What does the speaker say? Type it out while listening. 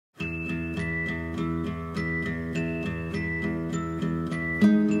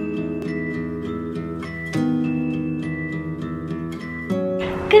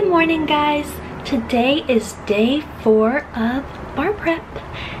Good morning, guys. Today is day 4 of bar prep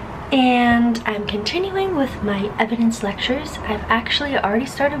and I'm continuing with my evidence lectures. I've actually already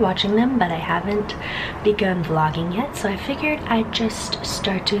started watching them, but I haven't begun vlogging yet, so I figured I'd just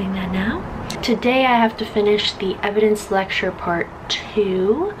start doing that now. Today I have to finish the evidence lecture part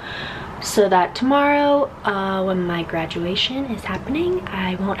 2 so that tomorrow when my graduation is happening,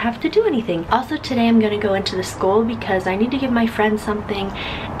 I won't have to do anything. Also today I'm gonna go into the school because I need to give my friends something,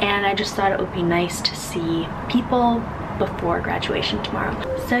 and I just thought it would be nice to see people before graduation tomorrow.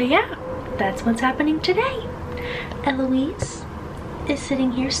 So yeah, that's what's happening today. Eloise is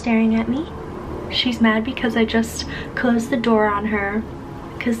sitting here staring at me. She's mad because I just closed the door on her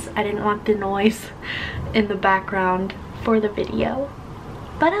because I didn't want the noise in the background for the video.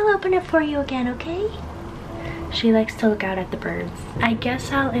 But I'll open it for you again, okay? She likes to look out at the birds. I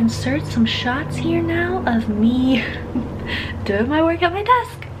guess I'll insert some shots here now of me doing my work at my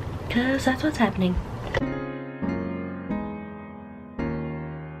desk, because that's what's happening.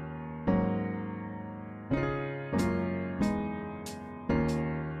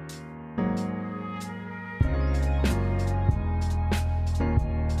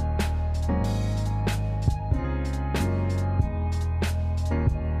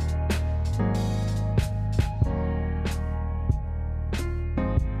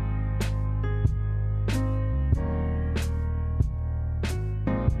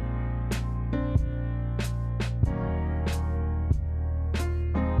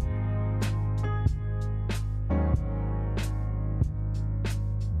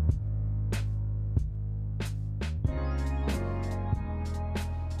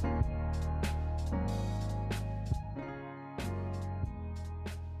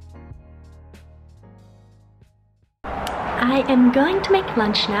 I am going to make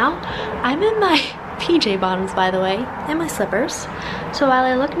lunch now. I'm in my PJ bottoms, by the way, and my slippers. So while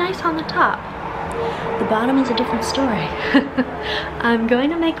I look nice on the top, the bottom is a different story. I'm going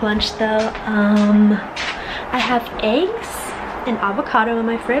to make lunch though. I have eggs and avocado in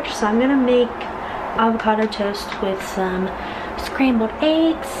my fridge, so I'm gonna make avocado toast with some scrambled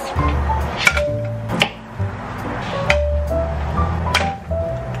eggs.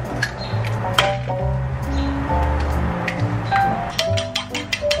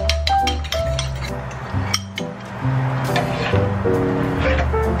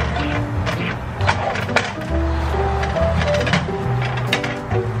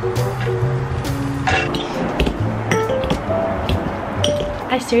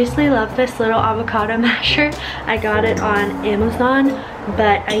 I seriously love this little avocado masher. I got it on Amazon,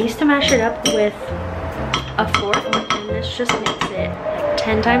 but I used to mash it up with a fork, and this just makes it like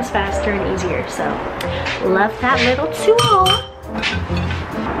 10 times faster and easier. So love that little tool.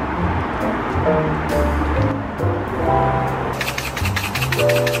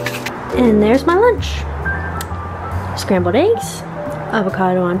 And there's my lunch. Scrambled eggs,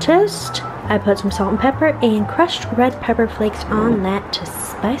 avocado on toast. I put some salt and pepper and crushed red pepper flakes on that to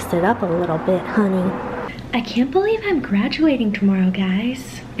spice it up a little bit, honey. I can't believe I'm graduating tomorrow,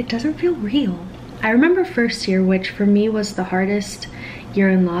 guys. It doesn't feel real. I remember first year, which for me was the hardest year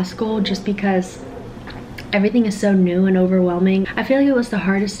in law school just because everything is so new and overwhelming. I feel like it was the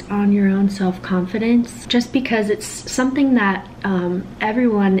hardest on your own self-confidence just because it's something that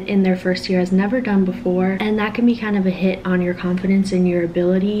everyone in their first year has never done before, and that can be kind of a hit on your confidence and your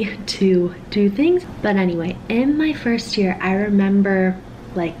ability to do things. But anyway, in my first year, I remember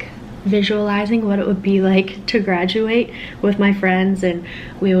like visualizing what it would be like to graduate with my friends, and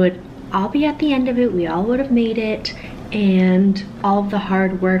we would all be at the end of it. We all would have made it, and all of the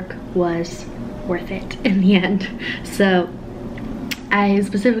hard work was worth it in the end. So I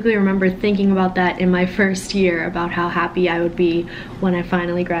specifically remember thinking about that in my first year, about how happy I would be when I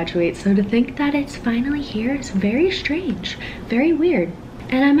finally graduate. So to think that it's finally here is very strange, very weird,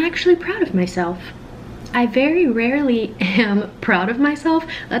 and I'm actually proud of myself. I very rarely am proud of myself.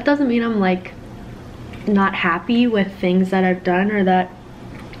 That doesn't mean I'm like not happy with things that I've done or that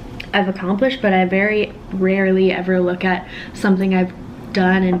I've accomplished, but I very rarely ever look at something I've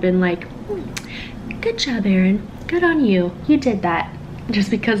done and been like, good job, Erin, good on you, you did that. Just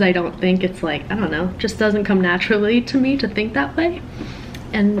because I don't think it's like, I don't know, just doesn't come naturally to me to think that way.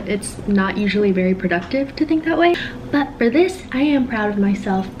 And it's not usually very productive to think that way. But for this, I am proud of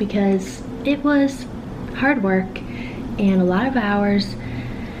myself because it was hard work and a lot of hours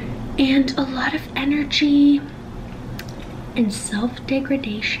and a lot of energy and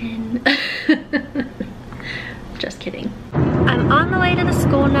self-degradation. Just kidding. I'm on the way to the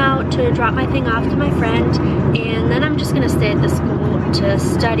school now to drop my thing off to my friend, and then I'm just gonna stay at the school to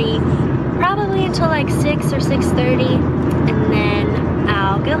study probably until like 6 or 6:30, and then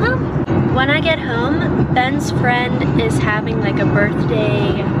I'll go home. When I get home, Ben's friend is having like a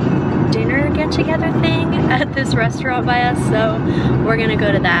birthday dinner get-together thing at this restaurant by us, so we're gonna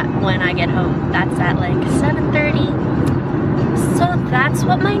go to that when I get home. That's at like 7:30. So that's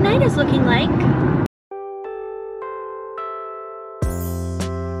what my night is looking like.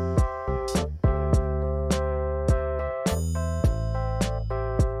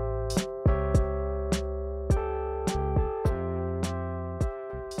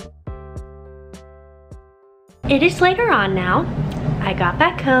 It is later on now. I got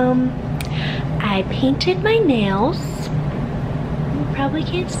back home. I painted my nails. You probably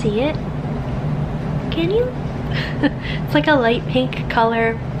can't see it. Can you? It's like a light pink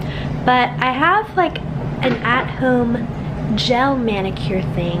color. But I have like an at-home gel manicure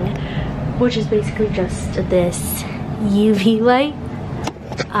thing, which is basically just this UV light.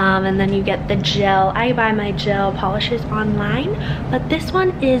 And then you get the gel. I buy my gel polishes online, but this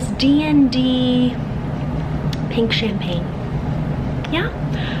one is D&D Pink Champagne. Yeah,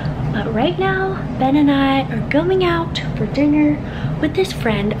 but right now Ben and I are going out for dinner with this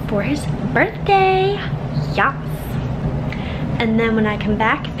friend for his birthday. Yes. And then when I come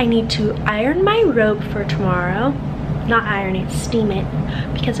back, I need to iron my robe for tomorrow. Not iron it, steam it,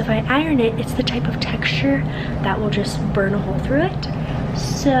 because if I iron it, it's the type of texture that will just burn a hole through it.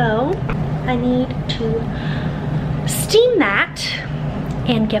 So I need to steam that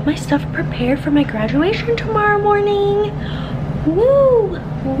and get my stuff prepared for my graduation tomorrow morning. Woo,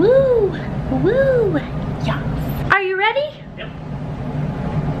 woo, woo. Yes. Are you ready? Yep.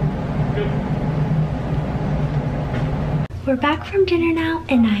 Good. We're back from dinner now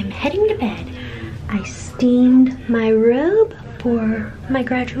and I'm heading to bed. I steamed my robe for my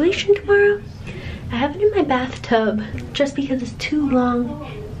graduation tomorrow. I have it in my bathtub just because it's too long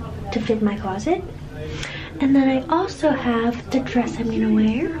to fit in my closet. And then I also have the dress I'm gonna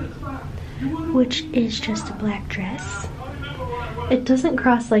wear, which is just a black dress. It doesn't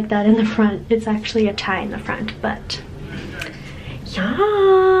cross like that in the front. It's actually a tie in the front, but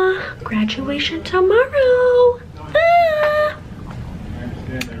yeah, graduation tomorrow. Ah.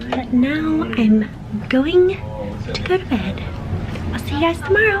 But now I'm going to go to bed. I'll see you guys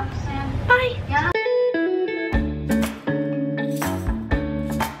tomorrow. Bye.